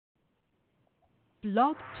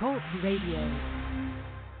Blog Talk Radio.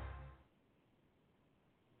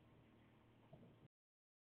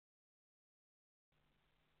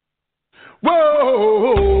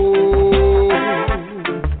 Whoa,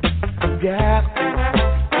 yeah.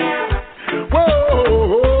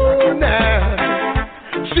 Whoa, now.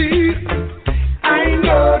 See, I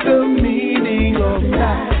know the meaning of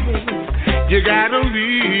life. You gotta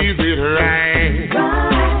leave it right.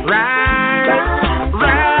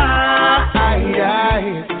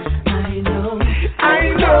 I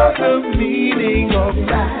know the meaning of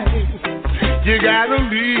life. You gotta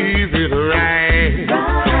leave it right.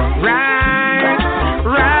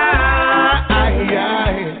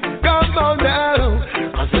 Come on now.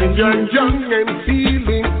 'Cause when you're young and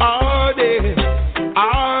feeling all day.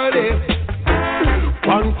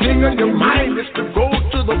 One thing on your mind is to go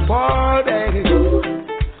to the party.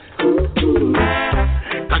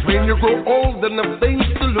 'Cause when you grow old, then the things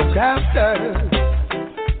to look after.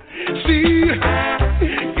 See,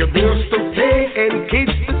 your bills to pay and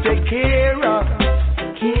kids to take care of.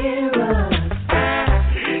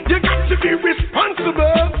 You got to be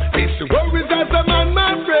responsible. It's worries as a man,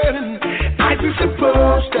 my friend. As you're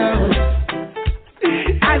supposed to.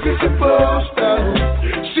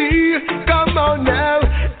 See, come on now.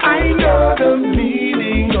 I know the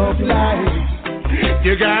meaning of life.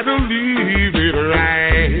 You gotta leave it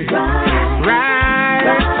right.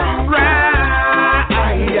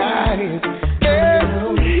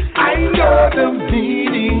 I know the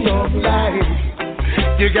meaning of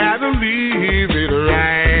life. You gotta leave it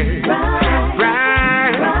right.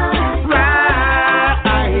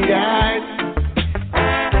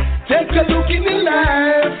 Take a look in your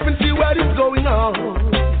life and see what is going on.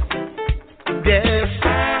 Yes.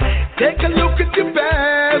 Take a look at your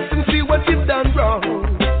past and see what you've done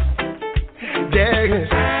wrong. Yes.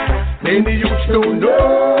 Many youths don't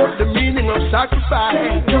know the meaning of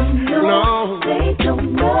sacrifice. No. They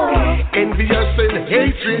don't know. Envious and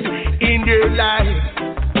hatred in your life.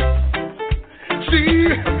 See,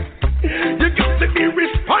 you got to be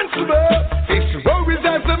responsible. It's worries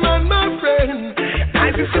as a man, my friend.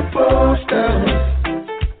 As you're supposed to.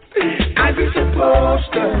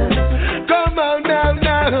 Come on now.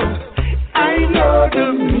 I know the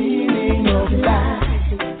meaning of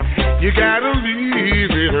life. You gotta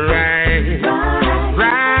leave it right.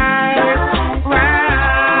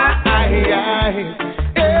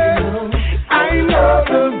 I know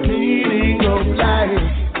the meaning of life.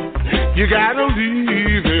 You gotta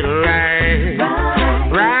leave it right.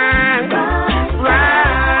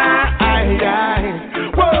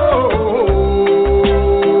 Whoa,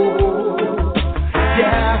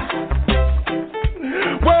 yeah.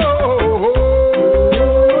 Whoa,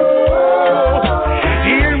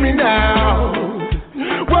 hear me now.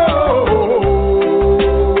 Whoa,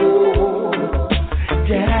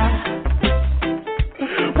 yeah.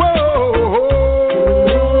 Whoa,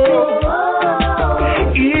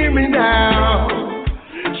 hear me now.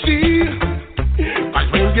 See, 'cause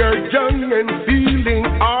when you're young and feeling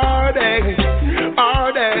all day,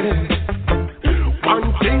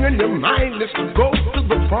 one thing in your mind is to go to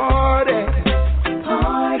the party.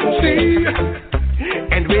 See,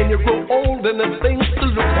 and when you grow old and the things to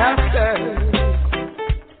look after,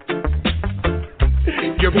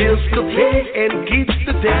 your bills to pay and kids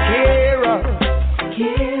to take care of.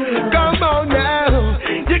 Come on now,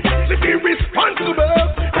 you got to be responsible.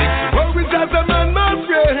 It's worries as a man, my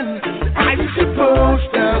friend. I'm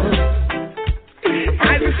supposed to.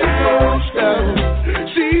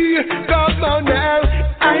 See, come on now,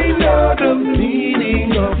 I know the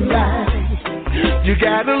meaning of life. You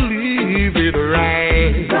gotta leave it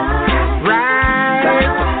right.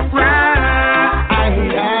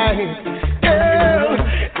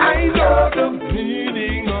 I know the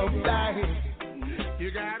meaning of life.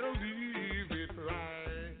 You gotta leave it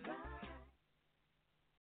right.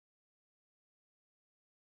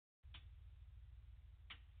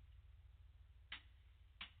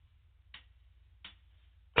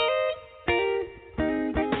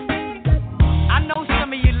 I know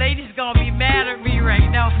some of you ladies gonna be mad at me right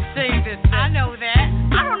now for saying this. I know that.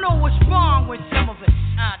 I don't know what's wrong with some of us.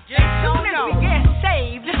 Just as soon as we get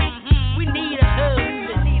saved, we need a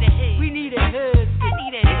husband. We need a husband.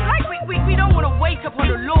 It's like we don't want to wake up on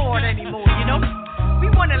the Lord anymore, you know? We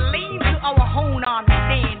want to lean to our own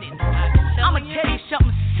understanding. I'm going to tell you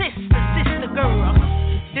something, sister girl.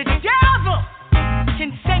 The devil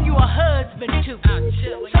can send you a husband too.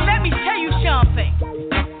 So let me tell you something.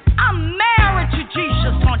 I'm married to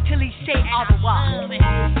Jesus until he say otherwise.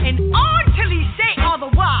 And until he say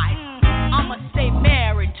otherwise, I'ma stay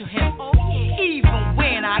married to him. Even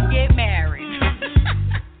when I get married.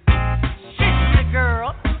 Sister girl.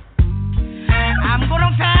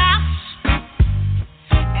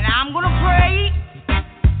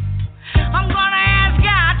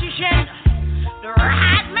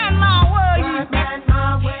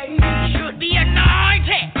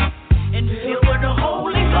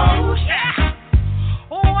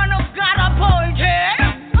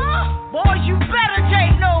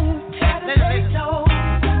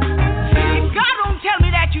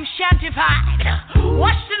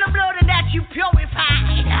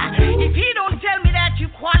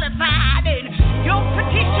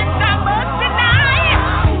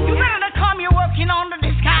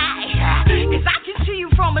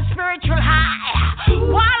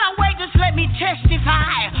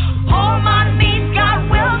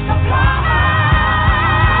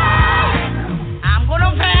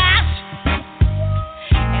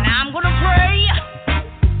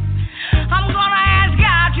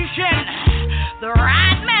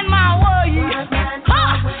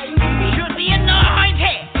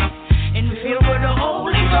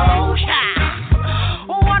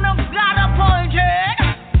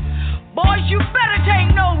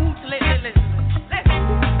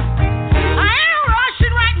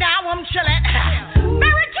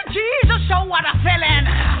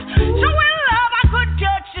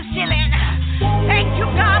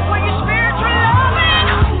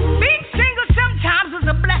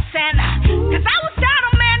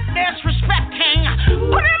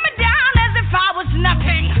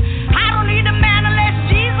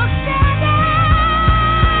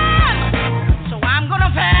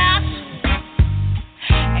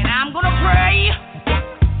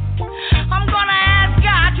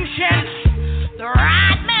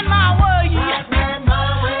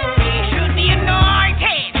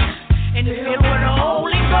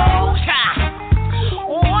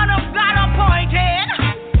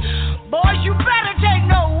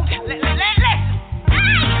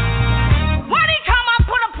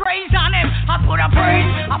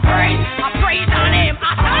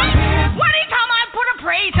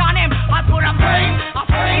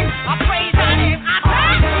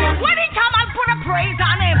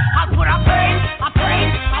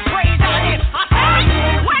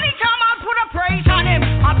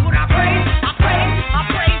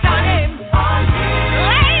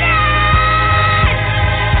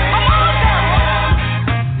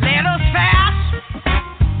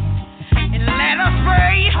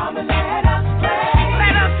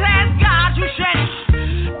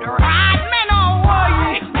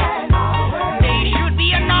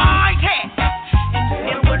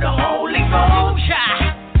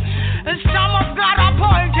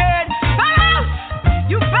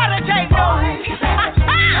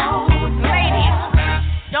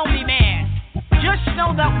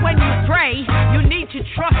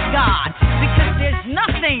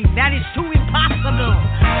 nothing that is too impossible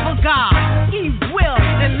for God. He will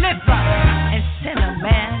deliver and send a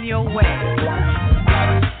man your way.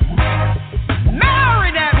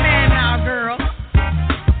 Marry that man now, girl.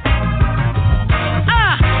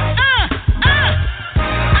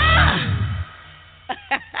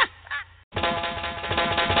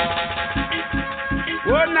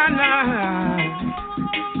 Oh, na na.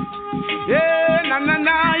 Yeah, na na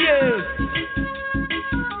na, yes.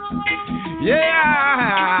 Yeah.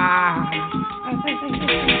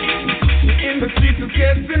 In the streets it's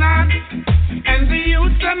getting hot, and the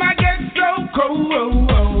youth them I get so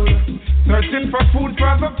cold. Searching for food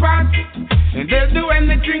for the pot, and they'll do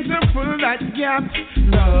anything to fill that gap.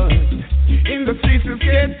 Lord, in the streets it's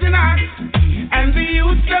getting hot, and the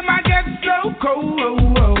youth them I get so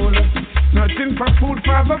cold. Searching for food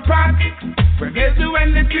for the pot, where they'll do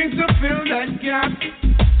anything to fill that gap.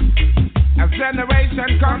 As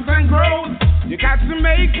generation comes and grows, you got to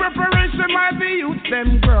make preparation while the youth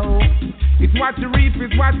them grow. It's what you reap,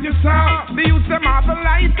 it's what you sow. The youth them are the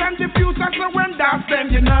light and the future, so when that's them,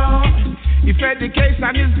 you know. If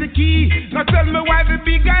education is the key, now tell me why the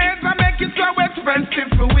big guys are making it so expensive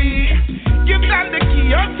for we. Give them the key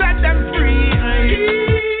or set them free.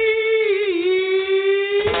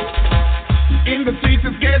 In the streets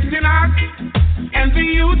it's getting hot, and the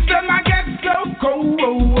youth them I get so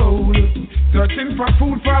cold. Searching for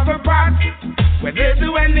food for the pot, where they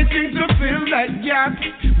do anything to fill that gap.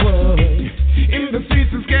 Boy, in the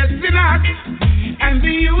streets it's getting hot, and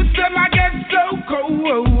the youth them I get so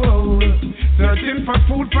cold. Searching for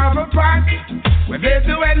food for the pot, where they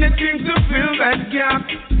do anything to fill that gap.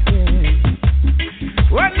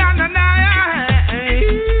 Oh, na na na.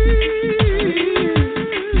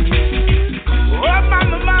 Oh,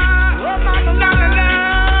 mama, na na na.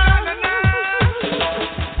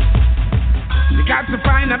 Got to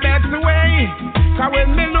find a better way, cause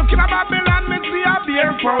when me looking at Babylon, me see a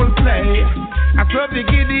beautiful play. I saw the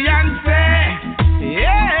Gideon say,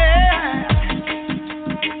 yeah.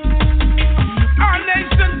 All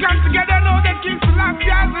nations come together, know the King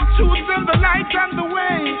Selassie has the truth and the light and the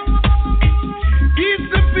way.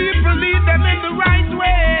 Teach the people, lead them in the right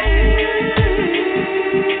way.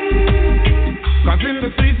 Cause in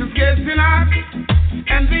the streets it's getting hot,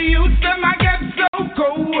 and the youth them I get so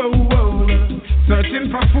cold.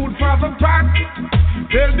 Searching for food for the pot,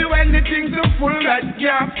 they'll do anything to fill that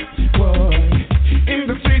gap. Boy, in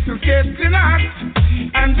the streets it's getting hot,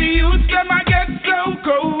 and the youth them I get so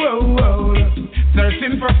cold.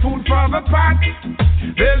 Searching for food for the pot,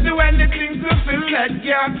 they'll do anything to fill that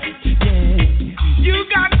gap. Yeah. You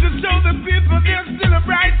got to show the people there's still a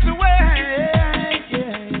bright way.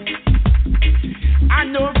 Yeah. I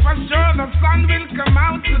know for sure the sun will come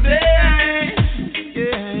out today.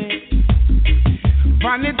 Yeah.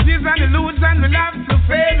 Vanities and illusion will have to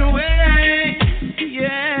fade away,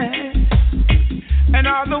 yeah. And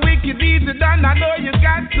all the wicked deeds are done, I know you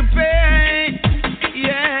got to pay,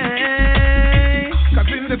 yeah. Cause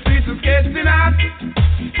in the streets it's getting hot,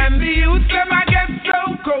 and the youth them I get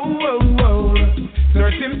so cold.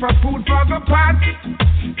 Searching for food for the pot,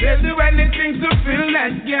 they'll do anything to fill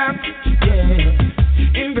that gap,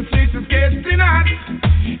 yeah. In the streets it's getting hot,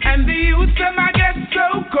 and the youth them I get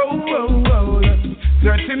so cold.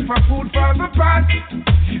 Searching for food for the pot,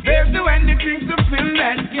 they'll do anything to fill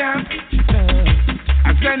that gap.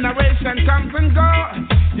 As generation comes and goes,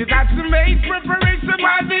 you got to make preparation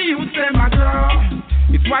while the youth them a grow.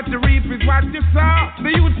 It's what you reap, it's what you sow. The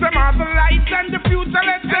youth them are the light and the future,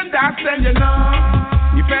 let them that's then you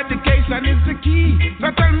know. If education is the key, so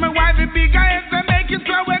tell me why the big guys they make it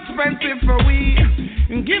so expensive for we.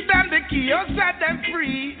 And give them the key or set them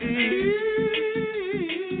free.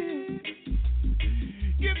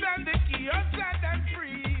 Give them the key or set them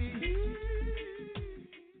free.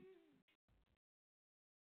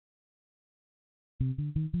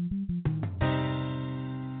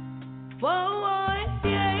 Whoa,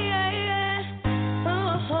 yeah.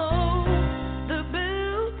 Oh, the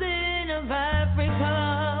building of Africa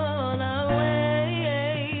on our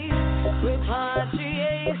way.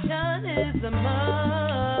 Repatriation is a must.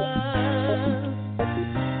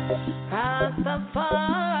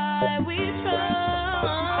 Rastafari we trust.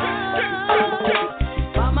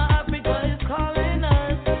 Mama Africa is calling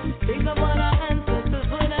us. Think of what our ancestors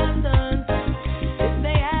would have done if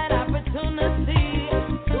they had opportunity.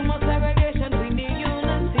 Too much segregation, we need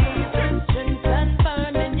unity. Strength and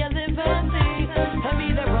firm in your liberty. And be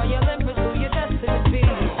the royal empress who your destiny be.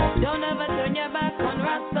 Don't ever turn your back on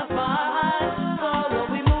Rastafari. So what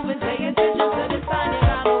we moving, pay attention to the side.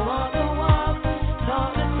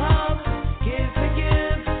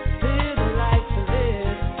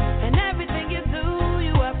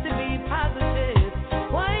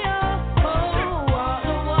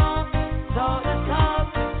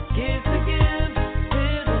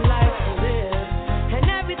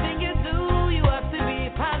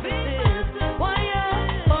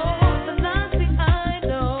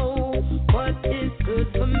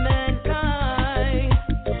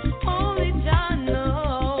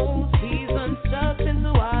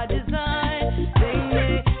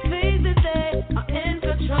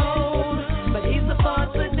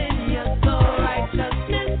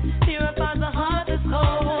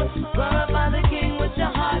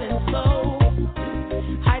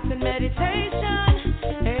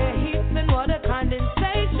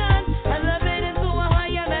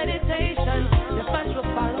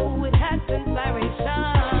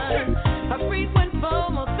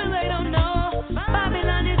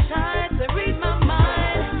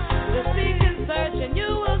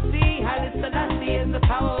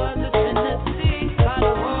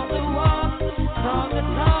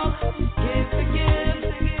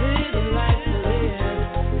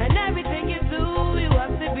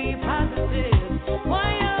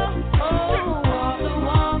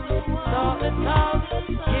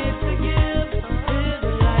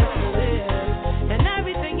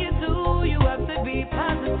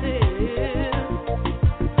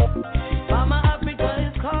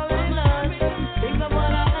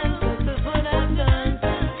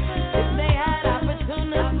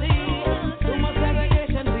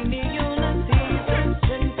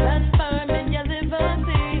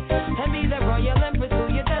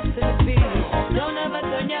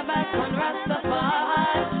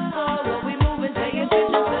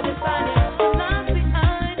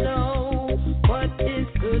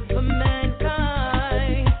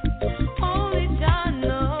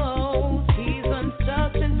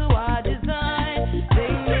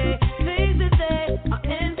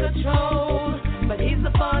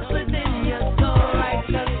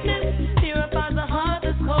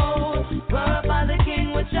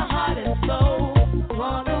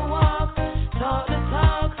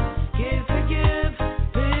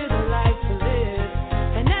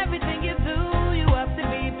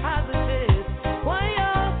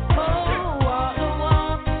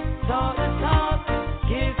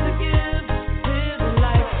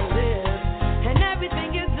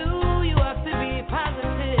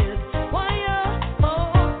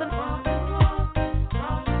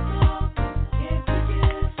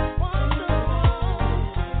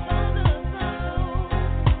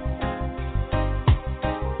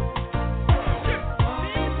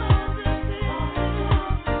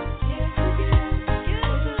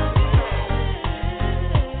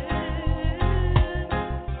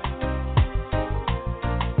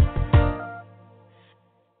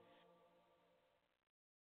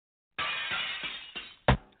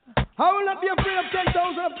 I will not be afraid of 10,000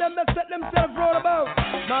 of them that set themselves round about.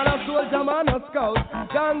 Man a soldier, man a scout.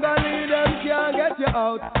 Gangali them can't get you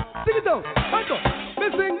out. Sing it out, I go. Me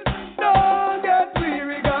sing, don't get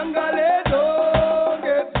weary, Gangali, don't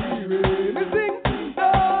get weary. Me sing,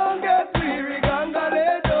 don't get weary,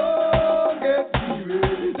 Gangali, don't get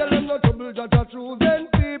weary. Tell them no trouble, just a choosing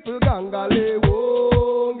people, Gangali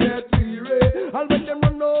won't get weary. And when them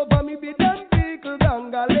run over me, be them people,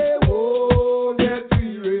 Gangali won't get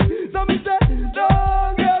weary. So me say,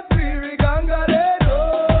 don't get weary, Gangali,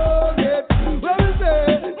 don't get weary. Well, me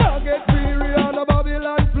say, now get weary on a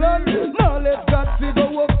Babylon plan. Now let God see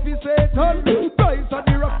go up for Satan. Price of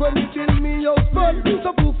the rock when he kill me out front.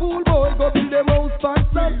 So fool boy go build them house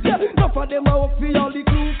back front. Enough of them a up for all the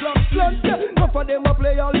Ku Klux Klan. Enough of them a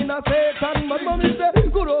play all in a Satan. But mommy say,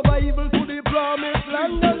 good over evil to the promised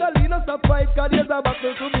land. Gangali no stop fight, 'cause there's a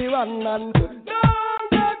battle to be won. And don't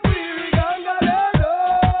get weary, Gangali,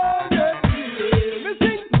 don't get weary. Me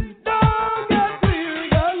sing, don't get weary,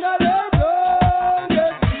 Gangali, don't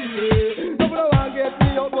get weary. Nobody want get me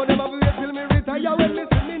out, but them a wait till me retire. When me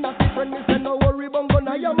see me not different, me say no worry, bongo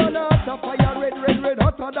na ya man a hot fire, red,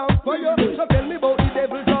 hotter than fire. So tell me about the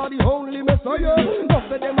devils or the only messiah. Some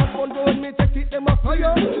say them a fun, but when me check it, them a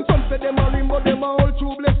fire. Some say them a rimbo, them a whole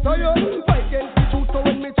tubeless tire. Fight against the truth, so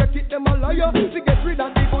when me check it, them a liar. To get rid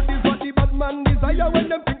of the good is what the bad man desire. When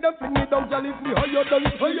them pick them fling me down, shall lift me higher than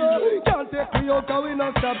fire. Can't take me out, 'cause we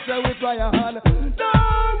not stop, say we try a hand.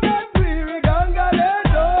 Don't get weary, Gangali,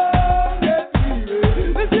 don't get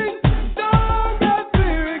weary. Me sing, don't get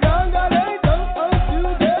weary, Gangali, don't you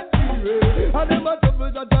get weary. And them a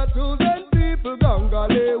double that choosing people,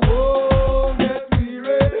 Gangali won't get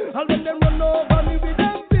weary. And when them run over me with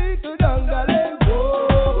them people, Gangali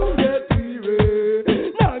won't get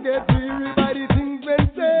weary. Now get weary by the things men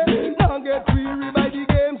say. Now get weary by the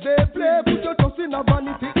games they play. Put your trust in a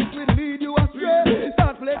vanity, it will lead you astray.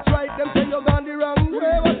 Start play right, them say you're gone the wrong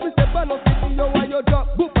way. Watch me step and up in you while you drop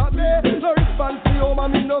book at me. No response to you,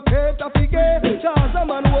 man, me no care to forget. Cause a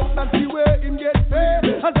man walk not the way him get paid.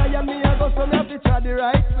 As I am me, I go so me have to try the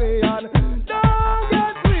right way. And don't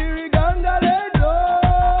get weary, Gangali,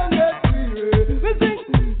 don't get weary. Me sing,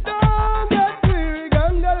 don't get weary,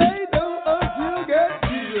 Gangali, don't you get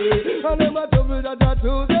weary. And them a double that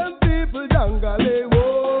to them people, Gangali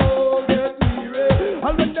won't get weary.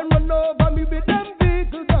 And when them run over me with them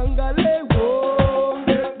people, Gangali won't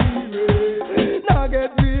get weary. Now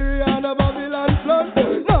get weary on a Babylon plan.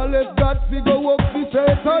 Now let God see go up for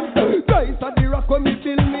Satan. Christ at the rock when me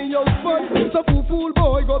build me house fun. So fool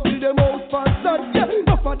boy go build them house faster. Yeah,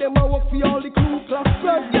 enough of them a work for all the Ku Klux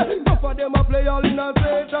Klan. Yeah, enough of them a play all in a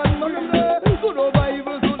Satan. Good over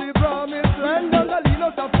evil to the promised land. Gangali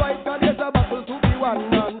no stop fight, 'cause there's a battle to be won.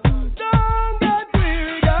 And don't get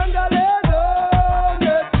weary, Gangali, don't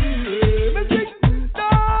get weary. Me sing,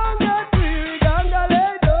 don't get weary, Gangali,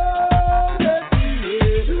 don't get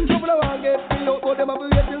weary. Nobody want get me out, but them a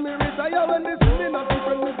wait till me retire. When they see me not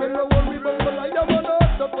different, me say no worry, bongo na ya man a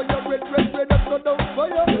hot fire, red, that's not down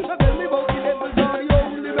fire. Now tell me about the devils or the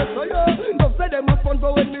only messiah. Some say them a fun,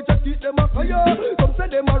 but when me check it, them a fire. Some say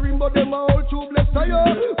them a rimbo, them a whole tubeless tire.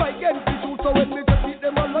 Fight against the truth, so when me check it,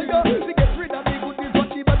 them a liar. To get rid of the good is what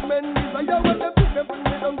the bad men desire. When them pick them bring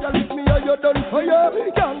me down, just lift me or you done fire.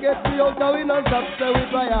 Can't get me out, 'cause we not stop, say we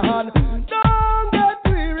try a hand. Don't get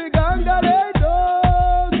weary, Gangali,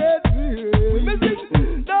 don't get weary. Me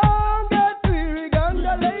sing, don't get weary,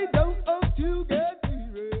 Gangali, don't you get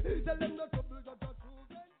weary. Tell them no trouble, just a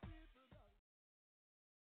choosing people.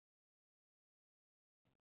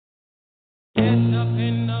 Get up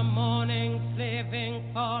in the morning, slaving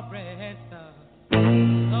for bread,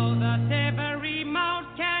 so that every mouth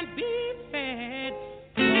can be fed.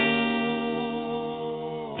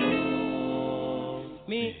 Oh,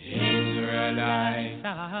 me Israelites.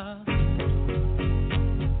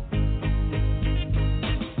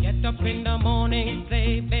 Get up in the morning,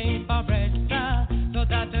 slaving for bread, so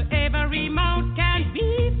that every mouth can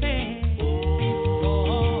be fed.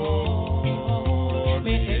 Oh,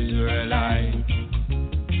 me Israelites.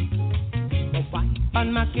 My wife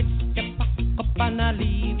and my kids, they pack up and I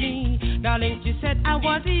leave me. Darling, she said I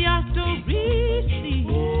was yours to receive.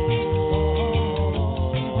 Oh,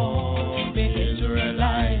 me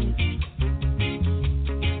Israelites.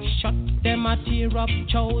 Shut them a tear up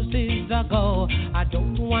choices ago. I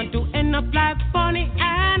don't want to end up like Bonnie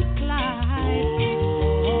and Clyde.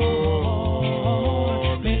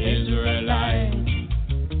 Oh, me Israelites.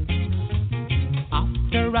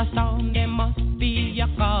 After a storm, there must be a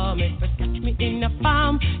calm. If you catch me in a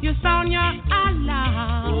farm, you sound your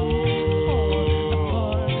alarm. The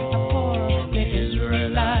poor, the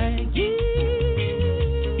Israelites.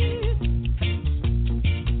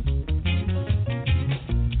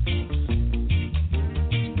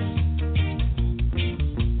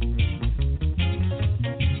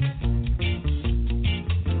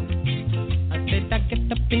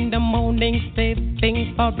 morning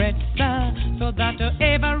saving for breakfast, so that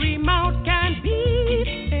every mouth can be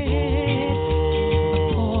fed.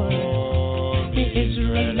 For the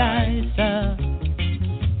Israelites, I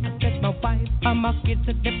said my wife and my kids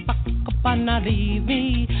at the back up and not leave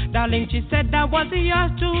me. Darling, she said that was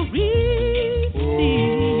yours to receive.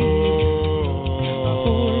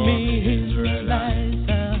 For me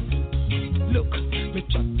Israelites, look, me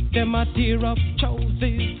chuck them a tear of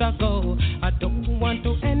choices ago. I don't want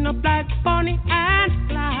to end up like Bonnie and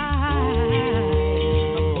Clyde.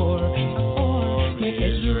 For me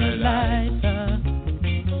Israelites,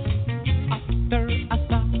 after a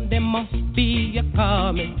song there must be a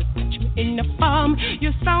coming to touch me in the palm.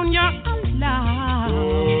 You sound your alarm.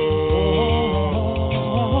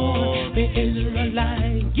 For me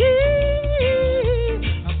Israelites, yeah.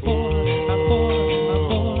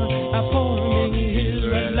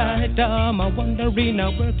 I'm wondering,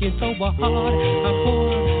 I'm working so hard.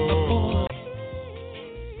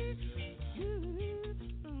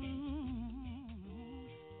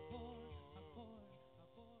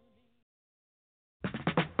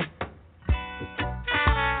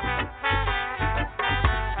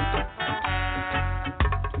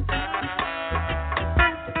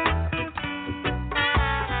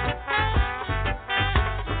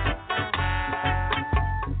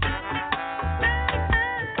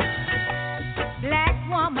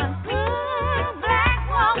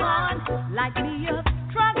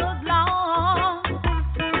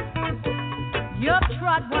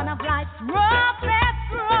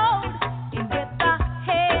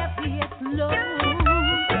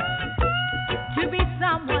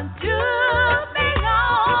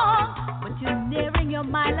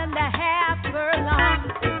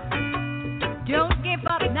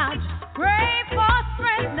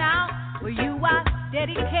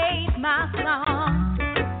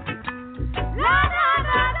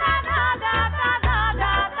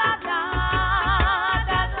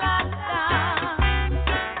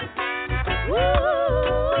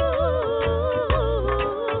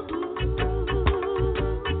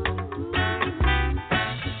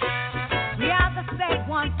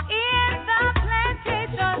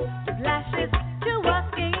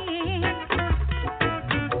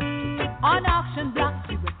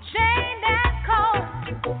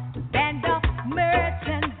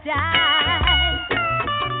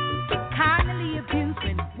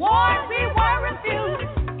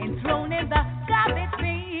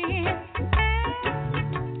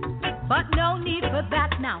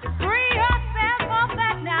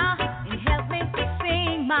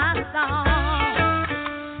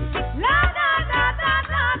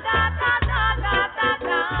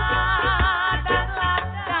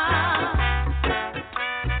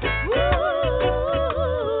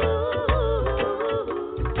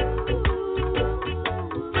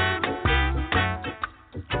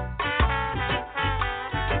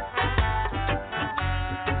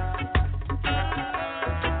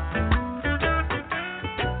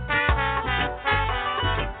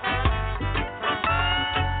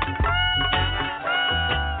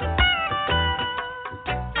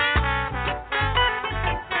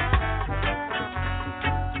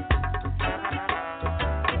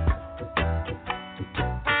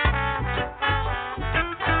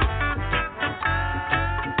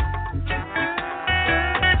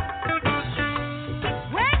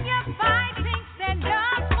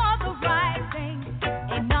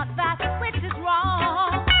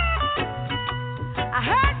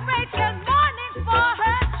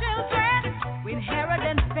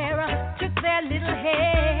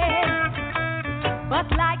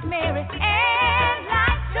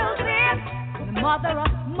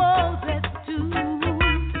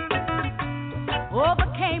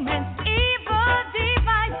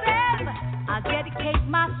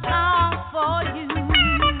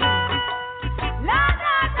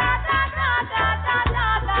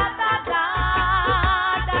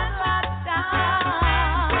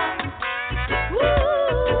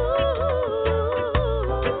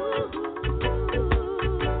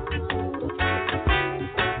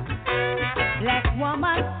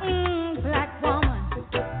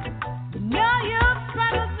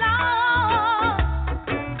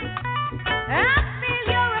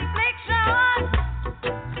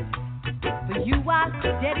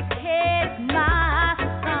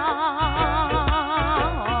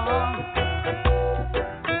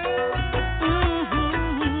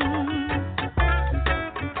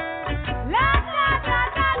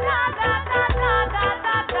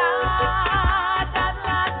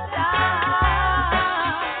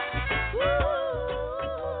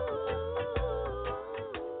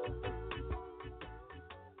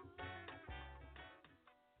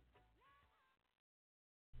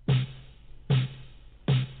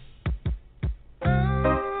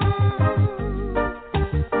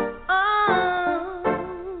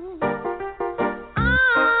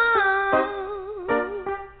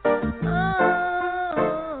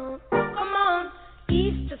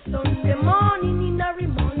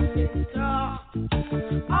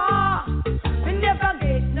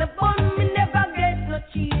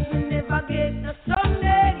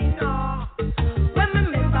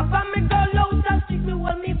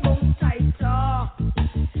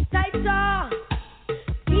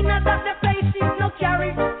 that the place is no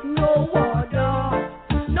carry no water.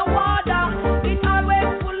 No water. It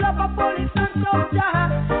always full of a police and soldier.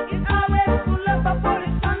 It always full of a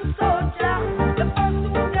police and soldier. The first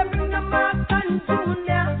two they bring the Mark and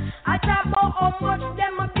Junior. I talk about how much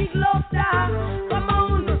them a big love star. Come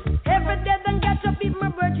on, every day then get to beat my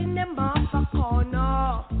virgin them off a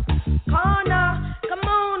corner. Corner, come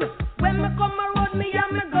on. When me come around me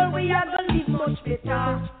and my girl, we are gonna live much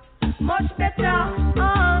better. Much better.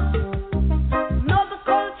 Know the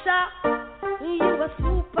culture. You a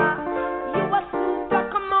super. You a super.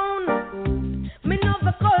 Come on. Me know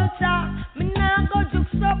the culture. Me nah go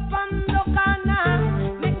jukes up and no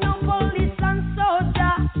corner. Make no police and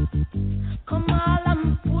soldier. Come on and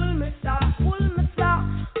pull me star. Pull me star.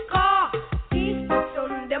 Car. East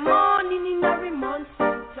Sunday morning in every month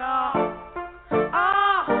center.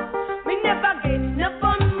 Me never get no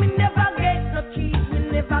fun. Me never get no cheese. Me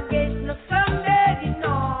never get no Sunday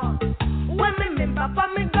dinner. When me remember for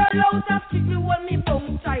me girl out of street, me hold me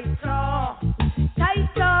bone tighter.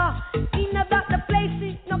 Tighter. In about the place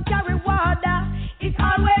it no carry water. It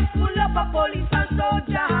always full of a police and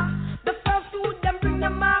soldier. The first two them bring the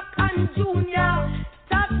Mark and Junior.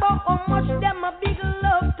 Talk about how much them a big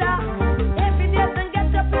love ta. Every day them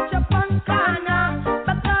get a picture on corner.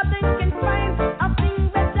 Because they can find a thing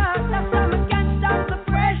better. That's why me can't stand the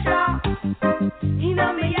pressure. In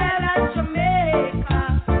a me island Jamaica.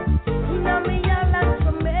 In a me island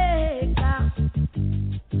Jamaica.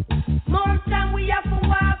 More time we have to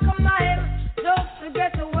walk a mile just to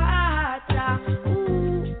get the water.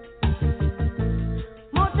 Ooh.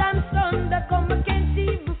 More time Sunday come I can't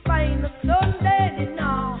even find a Sunday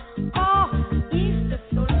dinner. Easter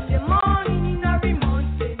Sunday morning in a remote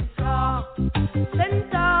center.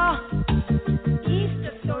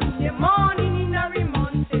 Easter Sunday morning in a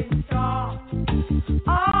remote center.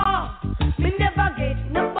 Me never get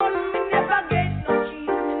no bun, me never get no cheese,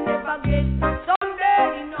 me never get no Sunday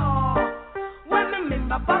dinner. When me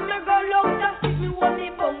remember for me girl out of street, me hold me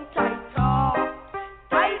bone tighter.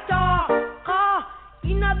 Tighter.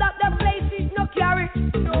 In that the place is no carry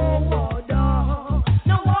no water.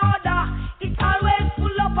 No water. It always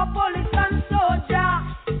full of a police and soldier.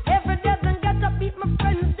 Every day then get to beat my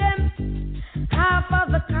friends them. Half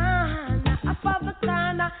of the corner, half of the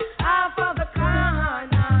corner, half of the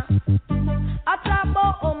corner. I talk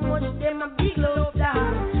about how much them a big love star.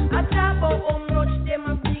 I talk about how much them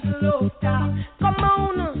a big love star. Come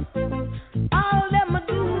on, all them a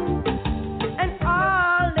do and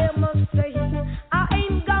all them a say. I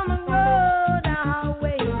ain't gonna run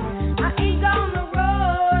away. I ain't gonna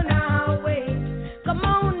run away. Come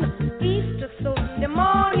on, Easter Sunday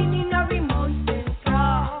morning in a remote center.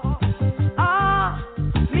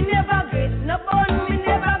 Me never get no bun, me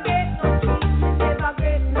never get no cheese, me never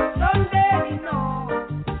get no Sunday dinner.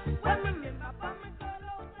 When me remember for me girl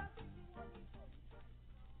out of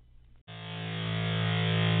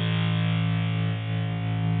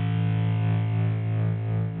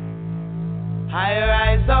I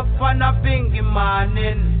rise up on a pinky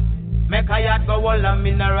morning, make a yard go all a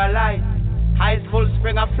mineralize. Ice full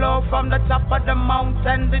spring a flow from the top of the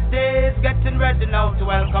mountain. The day is getting ready now to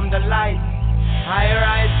welcome the light. I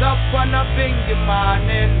rise up on a pinky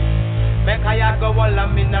morning, make a yard go all a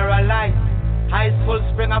mineralize. Ice full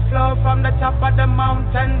spring a flow from the top of the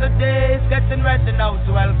mountain. The day is getting ready now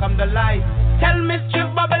to welcome the light. Tell mischief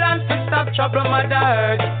Babylon to stop trouble my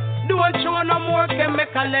dirt. Don't show no more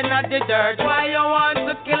chemical in the dirt. Why you want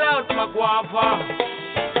to kill out my guava?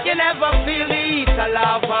 You never feel the heat of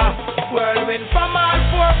lava. Whirlwind from all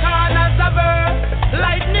four corners of earth.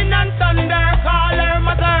 Lightning and thunder call her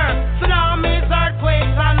mother. Tsunamis,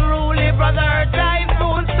 earthquakes, unruly brother.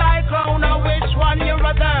 Typhoon, cyclone, or which one you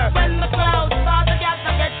rather? When the clouds start to get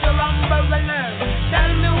your umbrella.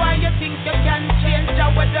 Tell me why you think you can change the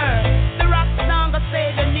weather. The rocks now gonna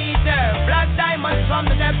say they need her. Black diamonds from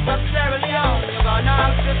the depths of Sierra Leone. You're gonna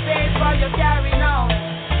have to pay for your carry now.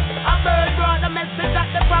 A bird brought a message at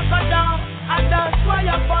the crocodile. And that's why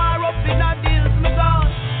you're far up in a deals me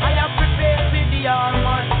gone. I have prepared with the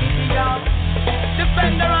almighty Gideon,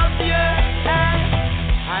 defender of the earth.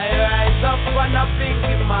 I rise up on a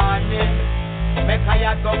pinky morning, make a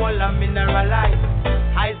yard go all a mineralize.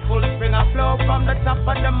 Ice full spring a flow from the top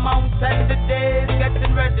of the mountain. The day is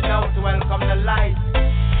getting ready now to welcome the light.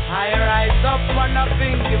 I rise up on a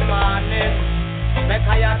pinky morning, make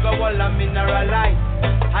a yard go all a mineralize.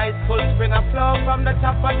 Ice full spring a flow from the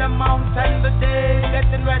top of the mountain. The day is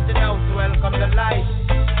getting ready now to welcome the light.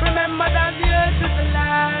 Remember that the earth is the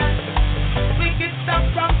land. Wicked stuff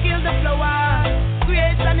from kill the flower.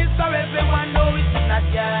 Creation is for everyone, no it's not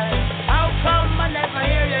yet. How come I never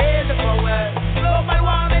hear you hear the power? Global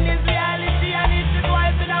warming is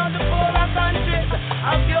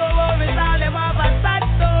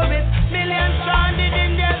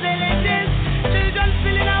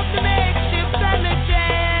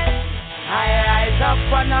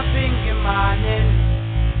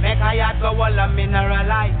a yard go all a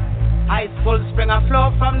mineralize. Ice full spring a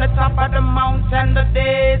flow from the top of the mountain. The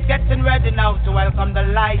day is getting ready now to welcome the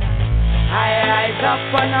light. I rise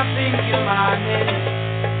up on a pinky morning.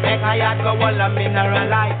 Make a yard go all a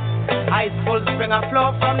mineralize. Ice full spring a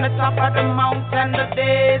flow from the top of the mountain. The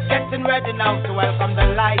day is getting ready now to welcome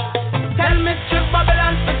the light. Tell me strip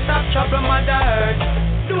Babylon to stop trouble mother earth.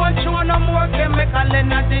 Don't show no more chemical in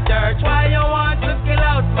the dirt. Why you want to kill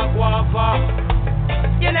out my guava?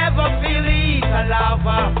 You never feel the heat of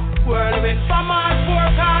lava. Whirlwind from all four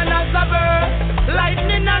corners of earth.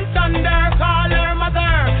 Lightning and thunder call her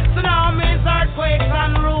mother. Tsunamis, earthquakes,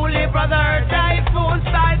 unruly brother. Typhoon,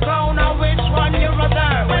 cyclone, which one you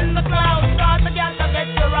rather? When the clouds start together,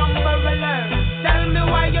 get your umbrella. Tell me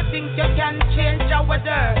why you think you can change your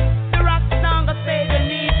weather. The rocks now gonna say the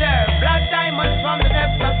leader. Blood diamonds from the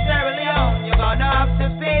depths of Sierra Leone. You're gonna have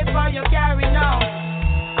to pay for your carry now.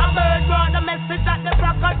 A bird brought the message at the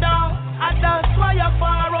crack of dawn. And that's why you're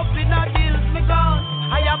far up in the hills, me gone.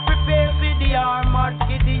 I have prepared for the armored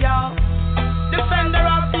Gideon, defender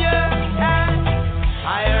of the earth.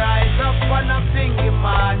 I rise up on a pinky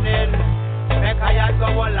morning. Make I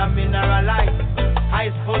go all a mineralize.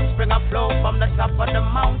 Ice full spring a flow from the top of the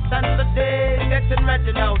mountain. The day getting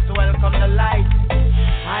ready now to welcome the light.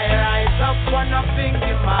 I rise up on a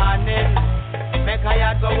pinky morning. Make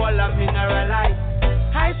I go all a mineralize.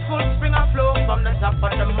 Ice full spring a flow from the top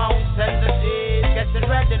of the mountain. The day is getting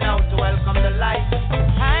ready now to welcome the light.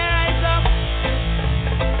 I rise up.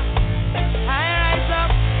 I rise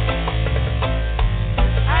up.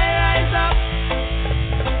 I rise up.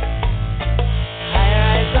 I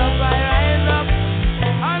rise up. I rise up.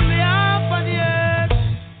 On behalf of the earth.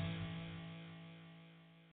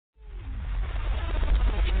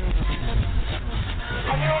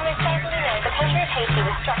 As you always safely know, the country of Haiti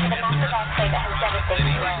was struck with a massive earthquake that has devastated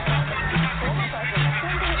the world.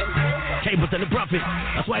 Capleton the prophet,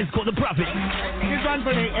 that's why it's called the prophet. This one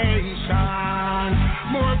for the Asian,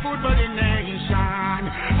 more food for the nation.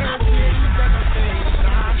 Earthquake with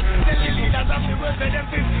devastation. The leaders of the world, they them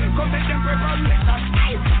feel, come make them preparation.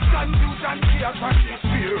 Confusion, chaos, and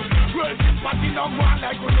despair. World sympathy, no one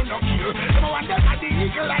like we do not care. Them want them at the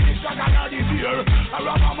eagle and the dragon and the deer.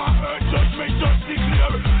 Around mama earth, judgment, just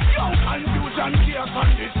declare. Yo, confusion, chaos,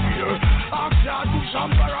 and despair. After to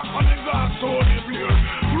Shambara, coming back, so the blur.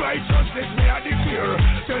 Righteousness, may I declare.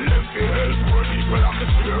 Tell them to help for the people of the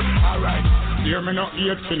sphere. Alright. Hear me no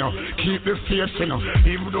hate, you know. Keep the faith, you know.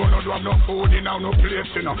 Even though no do have no food in now, no place,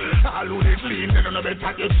 you know. All who they clean, they don't know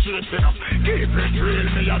better get straight, you know. Keep it real,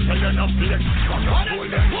 me I tell you no place. From the whole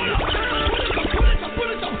them here. Pull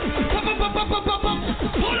it up.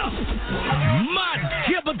 Pull up. Mad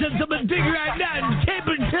Capleton to the dig right now.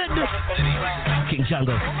 Capleton. King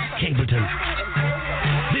Shango. Capleton.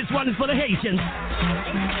 This one is for the Haitians.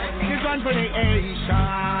 This one for the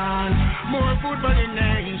Asian. More food for the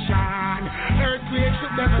nation. Earthquake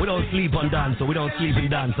should never. We don't sleep on dancer. We don't sleep in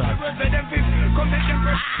dancer.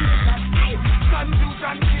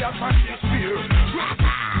 Confusion, chaos, and despair.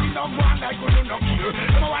 No one like we do not care.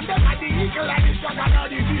 No one them at the eagle and the dragon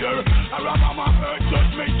and the deer. Around mama earth,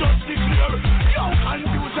 judgment, just declare. Yo,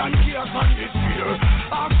 confusion, chaos, and despair.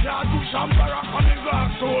 After to Shambara, coming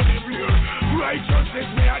back, so the blur. Righteousness,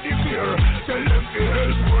 may I declare. Tell them to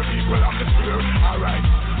help for people of the sphere. Alright.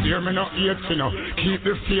 Hear me no hate, you know. Keep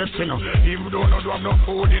the faith, you know. Even though no do have no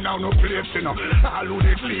food in now, no place, you know. All who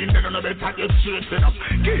they clean, they don't know better get straight, you know.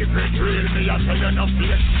 Keep it real, me I tell you no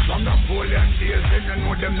place. From the Napoleon days, they don't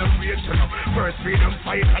know them no rate, you know. First freedom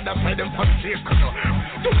fight, and after them forsake, you know.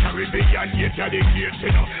 To carry the and yet you're the gate, you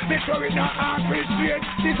know. Make sure we don't appreciate.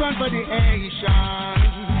 This one for the Asian.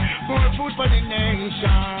 More food for the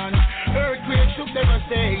nation. Earthquake shook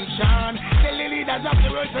devastation. Tell the leaders of the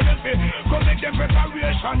world to them feel. Come make them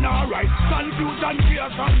preparation, alright. Confusion,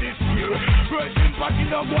 chaos, and despair. World sympathy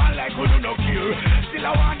no go on like we do not care. Still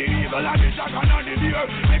I want the evil and the dragon and the deer.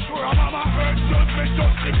 Make sure our mama earth judgment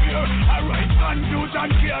just declare. Alright, confusion,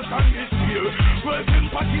 chaos, and despair. World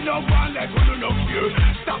sympathy no go on like we do not care.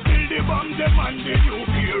 Stop build the bomb, them and the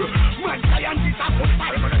nuclear. Mad scientists are put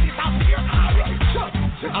fire for the disappear. Alright, shut.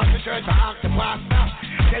 Ask the church to ask the pastor.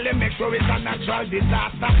 Tell them make sure it's a natural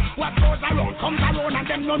disaster. What goes around comes around and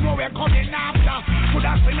them don't know we're coming after. Could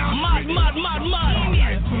have been a mad.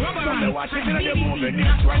 Some they watch it in the movie in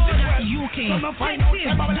 2012. Some find out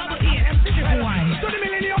about to the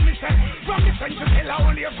millennium mission. From the French to tell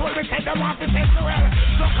our only a soul we said them want to say so well.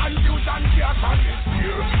 So confusion, chaos and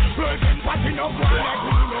despair. Virgin party no go like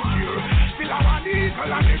we do no cure. Still I want the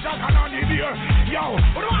eagle and the dragon and the deer. Yo,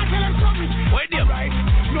 what do I tell them something? Wait there. Right.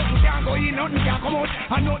 Nothing can go in in, nothing can come out,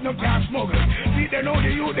 and nothing can smuggle. See, they know the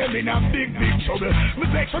youth, them in a big, big trouble. Me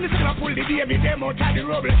vex when they still pull the baby, them out of the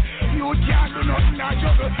rubble. You can't do nothing, I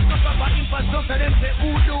juggle. Cause about infrastructure, them say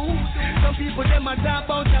voodoo. Some people, them a talk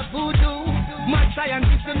about the voodoo. My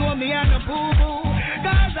scientists know me and a boo-boo.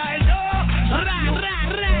 Cause I know,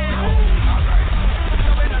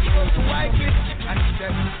 So when I go to White Cliff, and he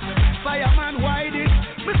said, fireman, why this?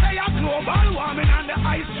 Me say a global warming on the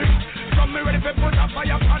ice street. From me ready to put a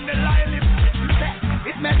fire on the line.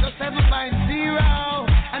 It makes us 7.0.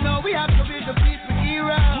 I know we have to be the peaceful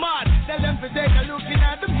hero. Man, tell them to take a look in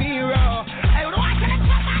at the mirror. I don't want to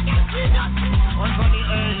one for the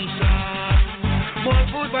nation, more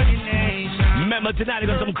food for the nation. Remember tonight I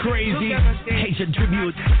got some crazy Haitian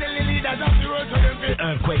tribute.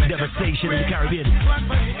 Earthquake devastation in the Caribbean.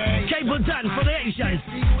 Capleton for the Haitians.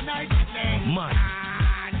 Man.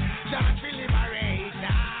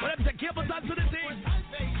 What up to Capleton to the team?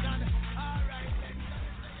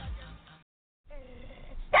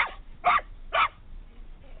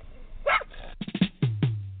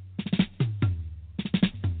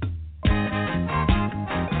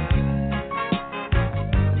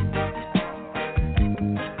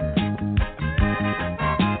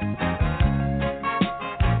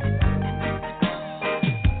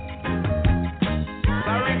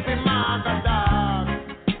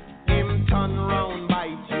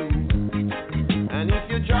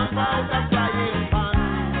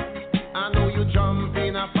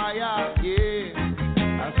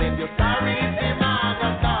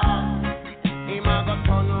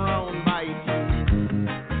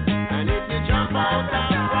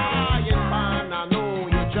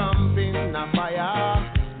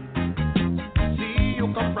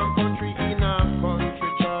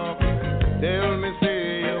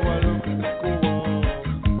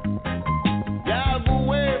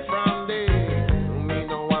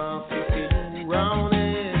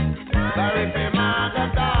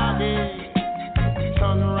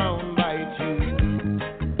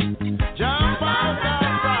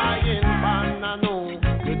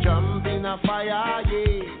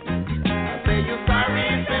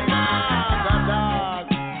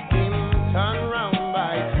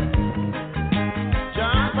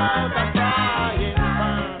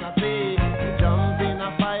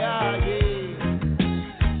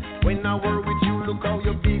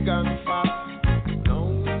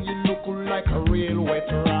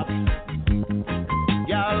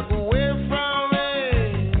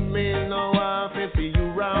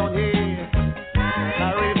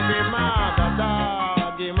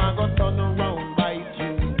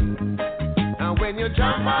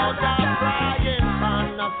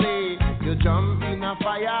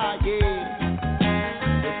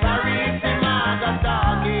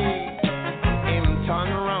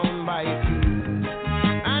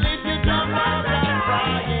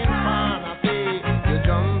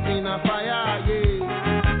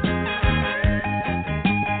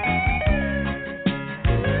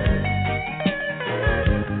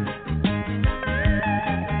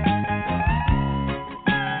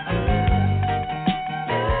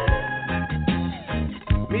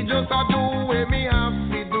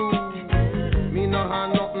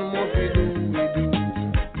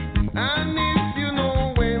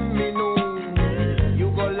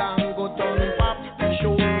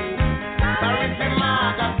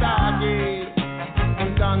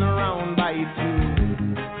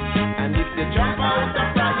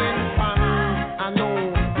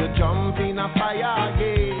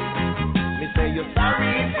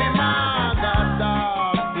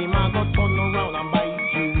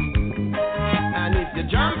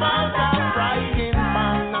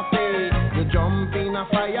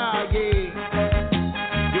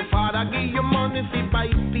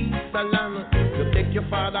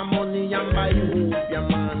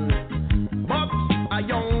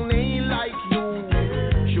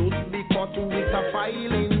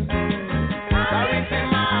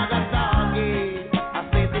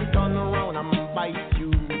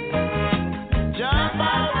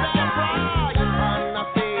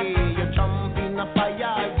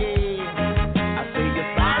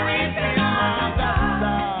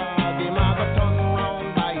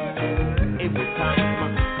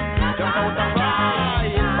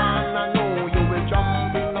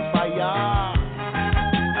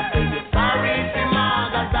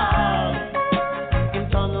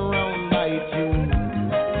 Turn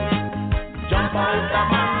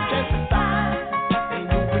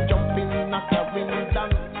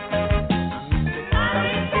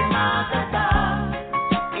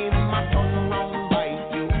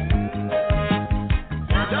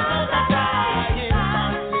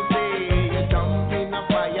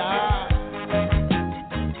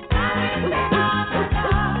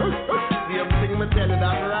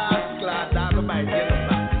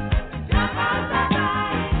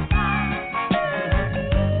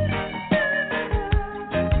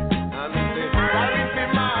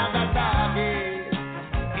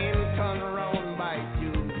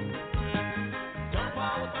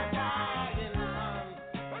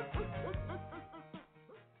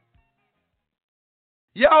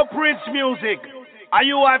Yo, Prince Music. Are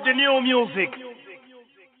you have the new music?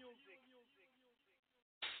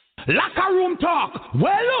 Locker room talk.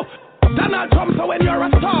 Well, Donald Trump, so when you're a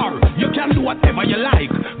star, you can do whatever you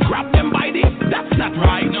like. Grab them by the, that's not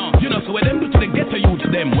right. No, you know, so what them do to the ghetto youth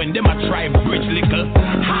them when them a try bridge little.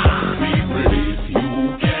 Ha! People, if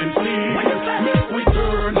you can see, when you say we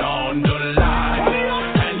turn on the light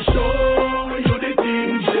and show you the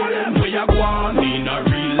things we are going in a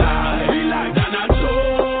real life. Donald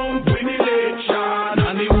Trump win election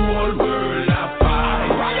and the whole world a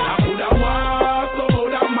fight. I could have walked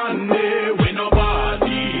about a Monday when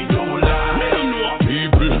nobody don't lie.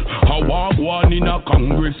 People, I walk one in a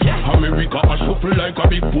Congress. America a shuffle like a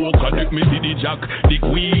big poker. Let me see the jack, the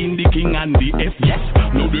queen, the king and the F. Yes,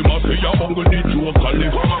 now they must say you're bungle the joker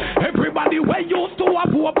left. Everybody were used to a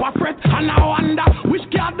poor fret, and I wonder which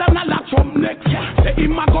card Donald Trump next. Say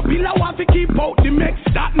him a go bill a want to keep out the mix.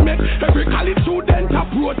 That makes every college student a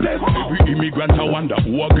protest. Every immigrant a wonder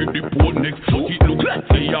who a get the port next. But it look like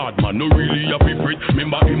the yard man, no really a favorite.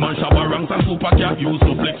 Remember him and Shabba Ranks and Super Cat used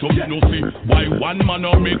to flex. So you know see why one man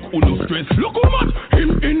a make uno stress. Look how much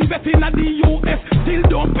him invest in the US. Still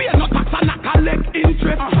don't pay no tax and a collect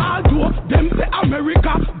interest. Although them say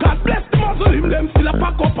America, God bless the Muslim, them still a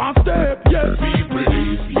pack up and step. Yes, people,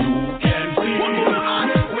 if you can see,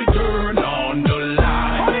 we turn on the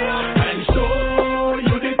light and show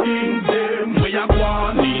you the things them we are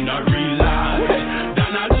going in a real life.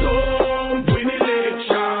 Donald Trump win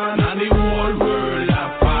election and the whole world a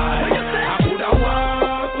fight. I could have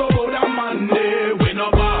walked about a Monday when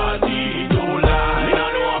nobody don't lie.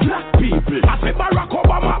 Black people, I say Barack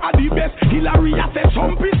Obama are the best. Hillary, I say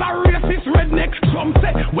Trump is a racist redneck. Trump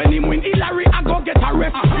say when him win Hillary, I go get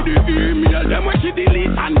arrested. The email them when she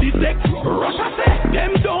delete and detect. Russia say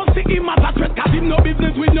them don't see him as a threat, cause him no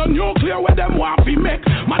business with no nuclear where them want to make.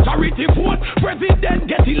 Majority vote, president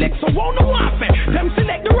get elected. So won't no one say them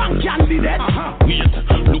select the wrong candidate. Wait,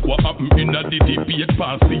 look what happened in the debate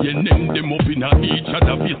past CNN. Them up in each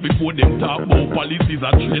other face before them talk about policies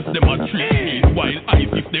and trace them a trace. While I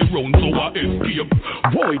if they round so I escape.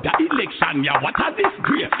 Boy, the election, yeah, what a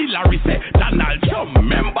disgrace. Hillary say, Donald Trump,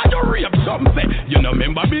 remember the rape. Trump say, you know,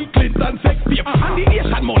 remember Bill Clinton sex tape. And the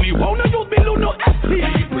Asian money, won't no use Bill no SC.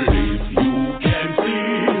 People, if you can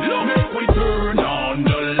see, look, we turn on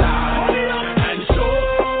the light and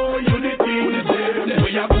show you the things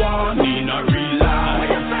we are going in a real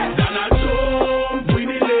life. Donald Trump win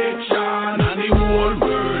election and the whole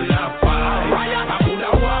world a fight. I could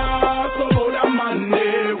have walked about a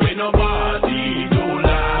Monday when nobody don't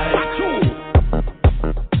lie.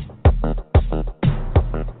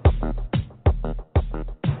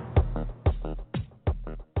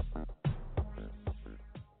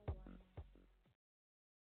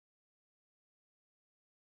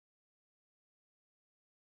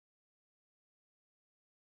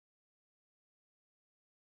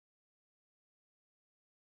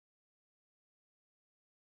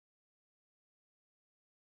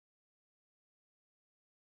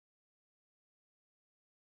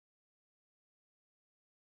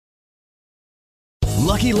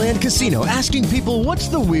 Lucky Land Casino, asking people, what's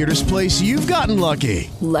the weirdest place you've gotten lucky?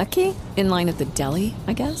 Lucky? In line at the deli,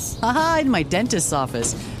 I guess? Aha, in my dentist's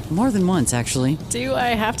office. More than once, actually. Do I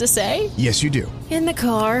have to say? Yes, you do. In the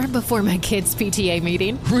car before my kids' PTA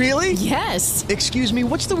meeting. Really? Yes. Excuse me,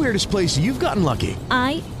 what's the weirdest place you've gotten lucky?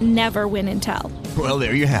 I never win and tell. Well,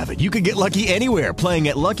 there you have it. You can get lucky anywhere, playing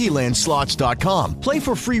at LuckyLandSlots.com. Play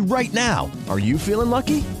for free right now. Are you feeling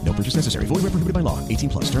lucky? No purchase necessary. Void where prohibited by law.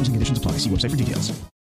 18+. Terms and conditions apply. See website for details.